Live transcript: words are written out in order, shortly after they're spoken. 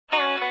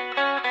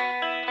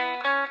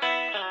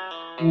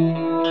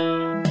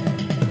You're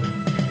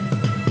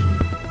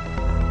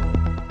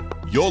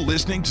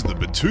listening to the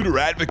Batuta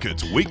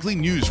Advocates Weekly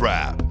News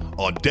Wrap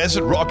on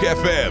Desert Rock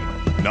FM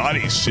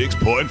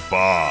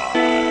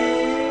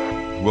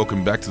 96.5.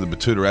 Welcome back to the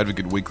Batuta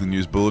Advocate Weekly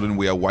News Bulletin.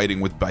 We are waiting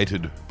with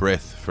bated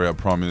breath for our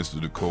Prime Minister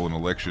to call an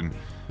election.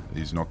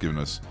 He's not given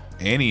us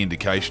any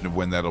indication of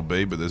when that'll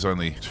be, but there's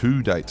only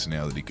 2 dates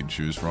now that he can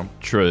choose from.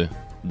 True.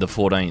 The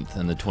 14th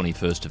and the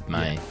 21st of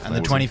May. Yeah. And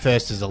the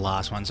 21st is the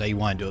last one, so you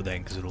won't do it then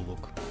because it'll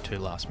look too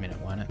last minute,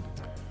 won't it?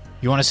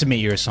 You want to submit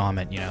your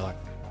assignment, like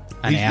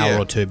an hour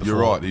or two before.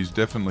 You're right. He's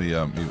definitely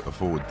a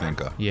forward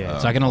thinker. Yeah,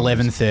 it's like an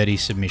 11:30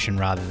 submission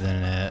rather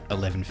than a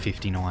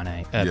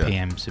 11:59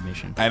 PM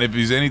submission. And if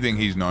there's anything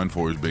he's known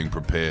for is being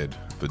prepared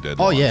for deadlines.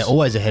 Oh yeah,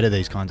 always ahead of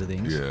these kinds of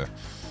things. Yeah.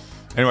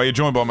 Anyway, you're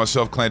joined by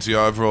myself, Clancy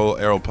Overall,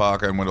 Errol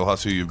Parker, and Wendell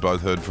Hussey, you've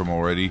both heard from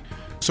already.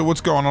 So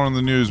what's going on in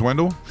the news,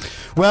 Wendell?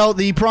 Well,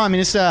 the Prime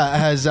Minister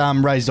has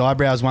raised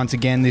eyebrows once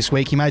again this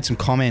week. He made some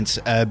comments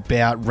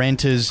about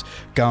renters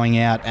going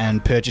out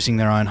and purchasing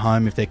their own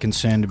home if they're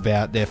concerned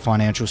about their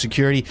financial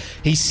security.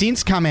 He's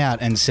since come out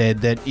and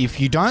said that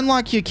if you don't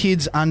like your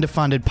kids'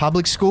 underfunded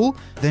public school,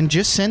 then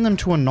just send them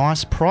to a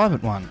nice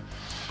private one.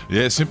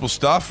 Yeah, simple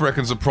stuff,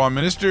 reckons the Prime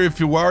Minister. If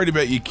you're worried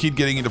about your kid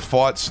getting into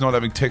fights, not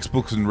having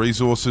textbooks and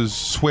resources,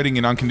 sweating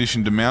in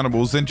unconditioned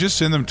demountables, then just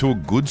send them to a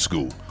good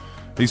school.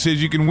 He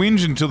says you can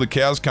whinge until the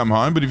cows come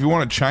home, but if you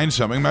want to change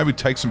something, maybe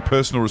take some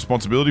personal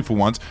responsibility for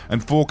once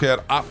and fork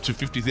out up to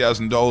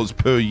 $50,000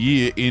 per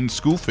year in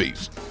school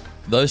fees.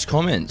 Those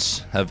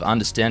comments have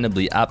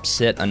understandably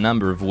upset a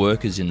number of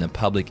workers in the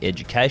public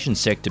education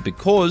sector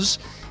because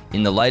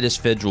in the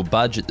latest federal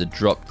budget that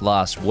dropped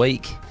last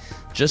week,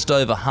 just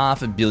over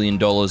 $500 million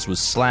was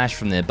slashed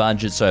from their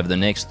budgets over the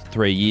next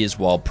 3 years,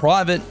 while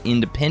private,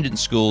 independent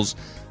schools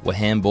were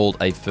handballed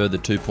a further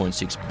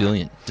 $2.6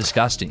 billion.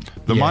 Disgusting.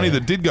 The money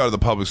that did go to the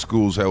public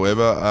schools,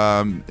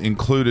 however,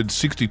 included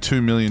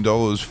 $62 million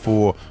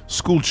for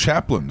school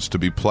chaplains to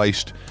be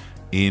placed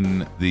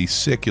in the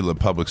secular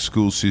public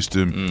school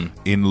system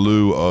in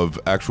lieu of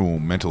actual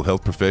mental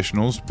health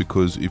professionals,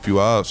 because if you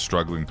are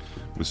struggling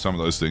with some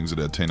of those things that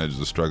our teenagers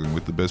are struggling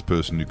with, the best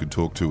person you could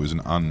talk to is an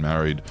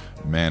unmarried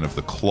man of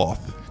the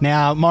cloth.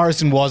 Now,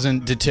 Morrison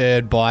wasn't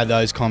deterred by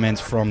those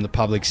comments from the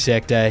public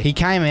sector. He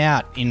came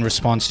out in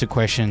response to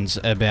questions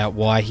about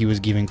why he was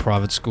giving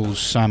private schools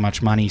so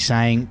much money,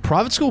 saying,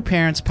 private school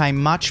parents pay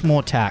much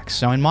more tax,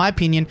 so in my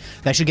opinion,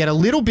 they should get a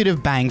little bit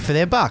of bang for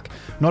their buck.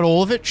 Not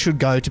all of it should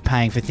go to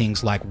paying for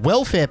things like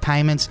welfare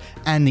payments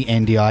and the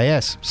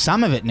NDIS.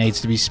 Some of it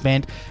needs to be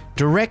spent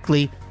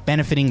directly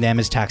benefiting them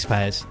as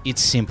taxpayers.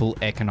 It's simple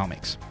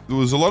economics. There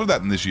was a lot of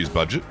that in this year's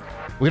budget.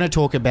 We're going to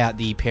talk about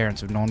the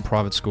parents of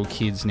non-private school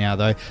kids now,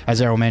 though. As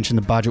Errol mentioned,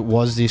 the budget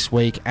was this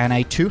week, and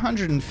a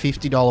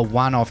 $250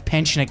 one-off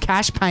pensioner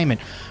cash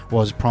payment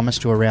was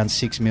promised to around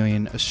 6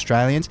 million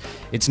Australians.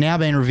 It's now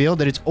been revealed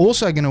that it's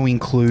also going to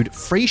include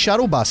free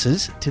shuttle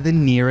buses to the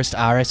nearest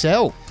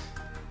RSL.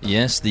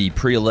 Yes, the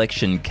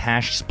pre-election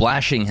cash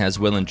splashing has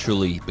well and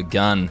truly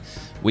begun.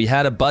 We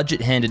had a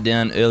budget handed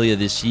down earlier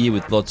this year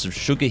with lots of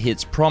sugar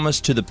hits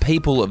promised to the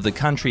people of the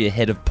country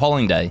ahead of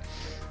polling day.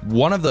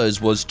 One of those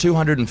was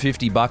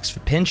 $250 for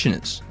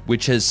pensioners,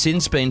 which has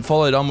since been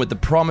followed on with the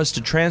promise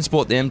to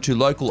transport them to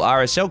local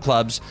RSL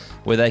clubs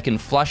where they can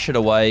flush it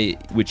away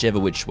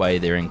whichever which way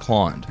they're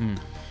inclined.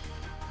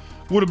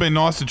 Would have been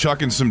nice to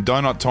chuck in some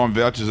donut time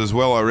vouchers as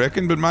well, I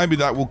reckon, but maybe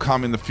that will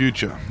come in the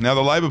future. Now,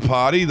 the Labor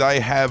Party,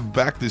 they have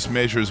backed this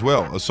measure as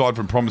well. Aside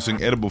from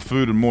promising edible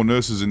food and more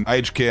nurses in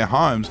aged care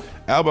homes,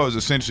 Albo has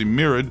essentially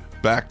mirrored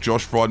back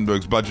Josh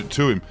Frydenberg's budget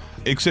to him,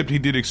 except he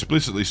did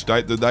explicitly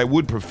state that they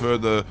would prefer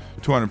the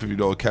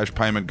 $250 cash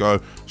payment go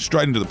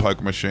straight into the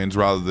poker machines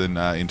rather than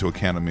into a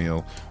counter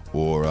meal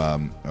or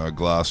a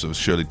glass of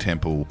Shirley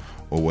Temple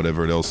or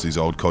whatever else these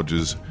old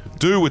codgers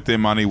do with their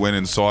money when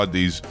inside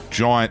these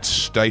giant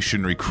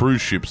stationary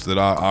cruise ships that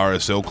are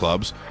RSL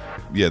clubs.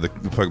 Yeah, the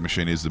poker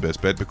machine is the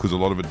best bet because a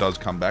lot of it does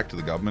come back to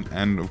the government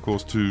and, of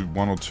course, to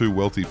one or two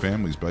wealthy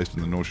families based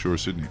in the North Shore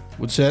of Sydney.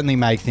 Would certainly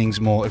make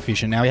things more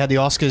efficient. Now, we had the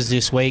Oscars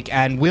this week,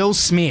 and Will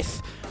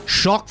Smith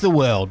shocked the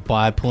world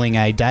by pulling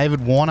a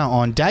David Warner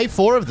on day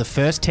 4 of the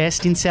first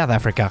test in South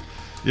Africa.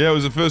 Yeah, it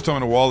was the first time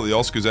in a while that the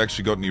Oscars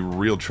actually got any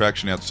real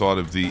traction outside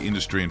of the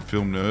industry and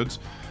film nerds,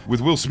 with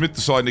Will Smith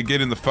deciding to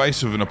get in the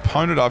face of an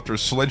opponent after a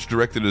sledge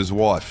directed at his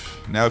wife.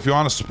 Now, if you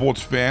aren't a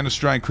sports fan,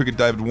 Australian cricket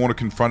David Warner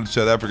confronted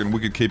South African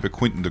wicketkeeper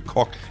Quinton de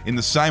Kock in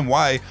the same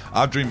way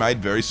after he made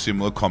very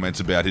similar comments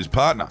about his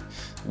partner.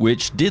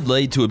 Which did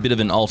lead to a bit of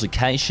an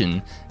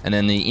altercation and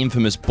then the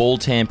infamous ball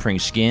tampering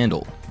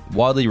scandal,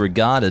 widely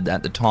regarded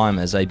at the time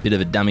as a bit of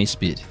a dummy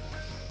spit.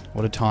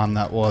 What a time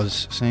that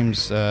was.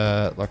 Seems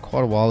like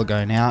quite a while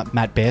ago now.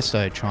 Matt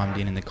Bairstow chimed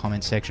in the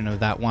comment section of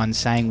that one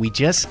saying we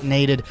just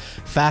needed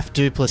Faf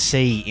du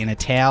Plessis in a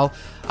towel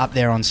up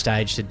there on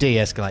stage to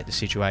de-escalate the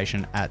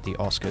situation at the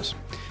Oscars.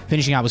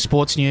 Finishing up with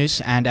sports news,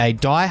 and a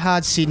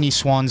die-hard Sydney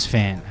Swans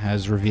fan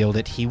has revealed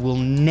that he will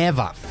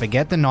never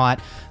forget the night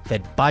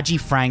that Budgie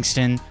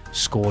Frankston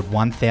scored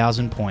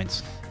 1,000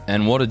 points.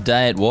 And what a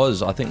day it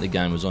was. I think the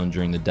game was on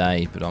during the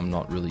day, but I'm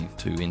not really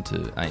too into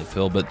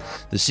AFL. But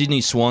the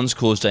Sydney Swans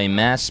caused a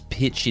mass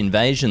pitch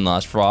invasion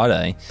last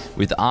Friday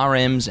with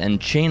RMs and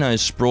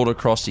chinos sprawled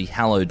across the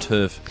hallowed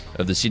turf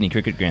of the Sydney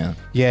Cricket Ground.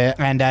 Yeah,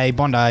 and a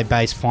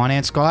Bondi-based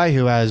finance guy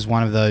who has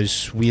one of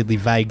those weirdly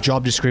vague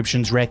job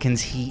descriptions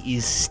reckons he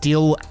is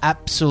still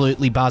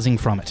absolutely buzzing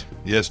from it.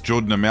 Yes,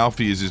 Jordan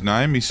Amalfi is his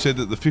name. He said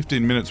that the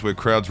 15 minutes where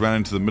crowds ran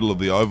into the middle of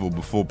the oval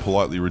before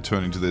politely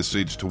returning to their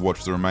seats to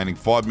watch the remaining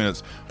 5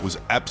 minutes was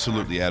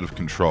absolutely out of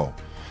control.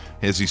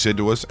 As he said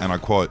to us, and I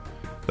quote,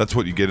 "That's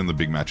what you get in the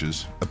big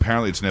matches.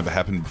 Apparently it's never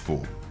happened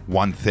before.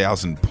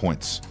 1,000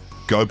 points.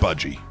 Go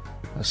Budgie."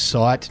 A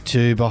sight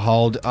to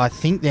behold. I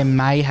think there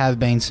may have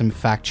been some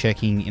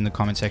fact-checking in the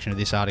comment section of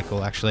this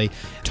article, actually.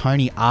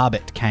 Tony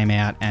Arbett came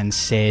out and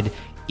said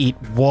it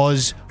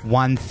was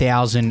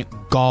 1,000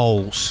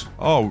 goals.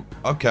 Oh,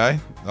 okay.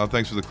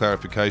 Thanks for the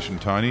clarification,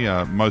 Tony.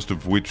 Most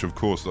of which, of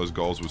course, those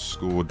goals were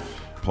scored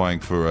playing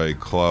for a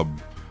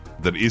club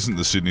that isn't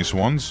the Sydney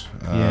Swans.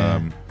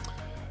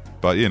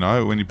 But, you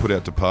know, when you put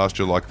out to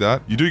pasture like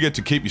that, you do get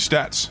to keep your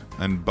stats.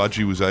 And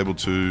Budgie was able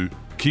to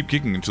keep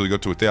kicking until he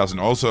got to 1,000.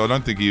 Also, I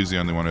don't think he was the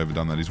only one who ever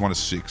done that. He's one of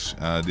 6.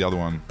 The other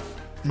one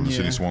from the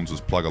Sydney Swans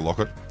was Plugger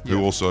Lockett,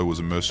 who also was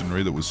a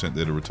mercenary that was sent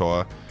there to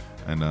retire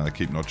and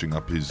keep notching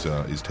up his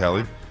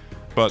tally.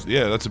 But,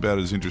 yeah, that's about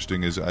as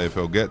interesting as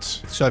AFL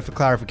gets. So, for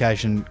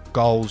clarification,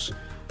 goals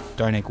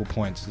don't equal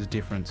points. There's a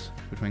difference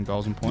between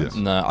goals and points.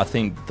 Yeah. No, I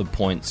think the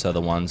points are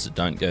the ones that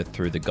don't go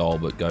through the goal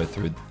but go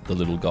through the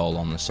little goal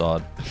on the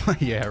side.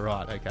 Yeah,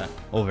 right, okay.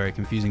 All very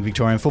confusing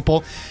Victorian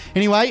football.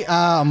 Anyway,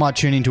 I might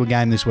tune into a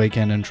game this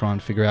weekend and try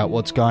and figure out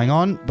what's going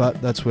on,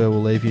 but that's where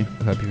we'll leave you.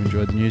 I hope you've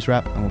enjoyed the news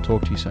wrap, and we'll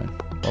talk to you soon.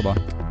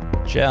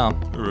 Bye-bye. Ciao.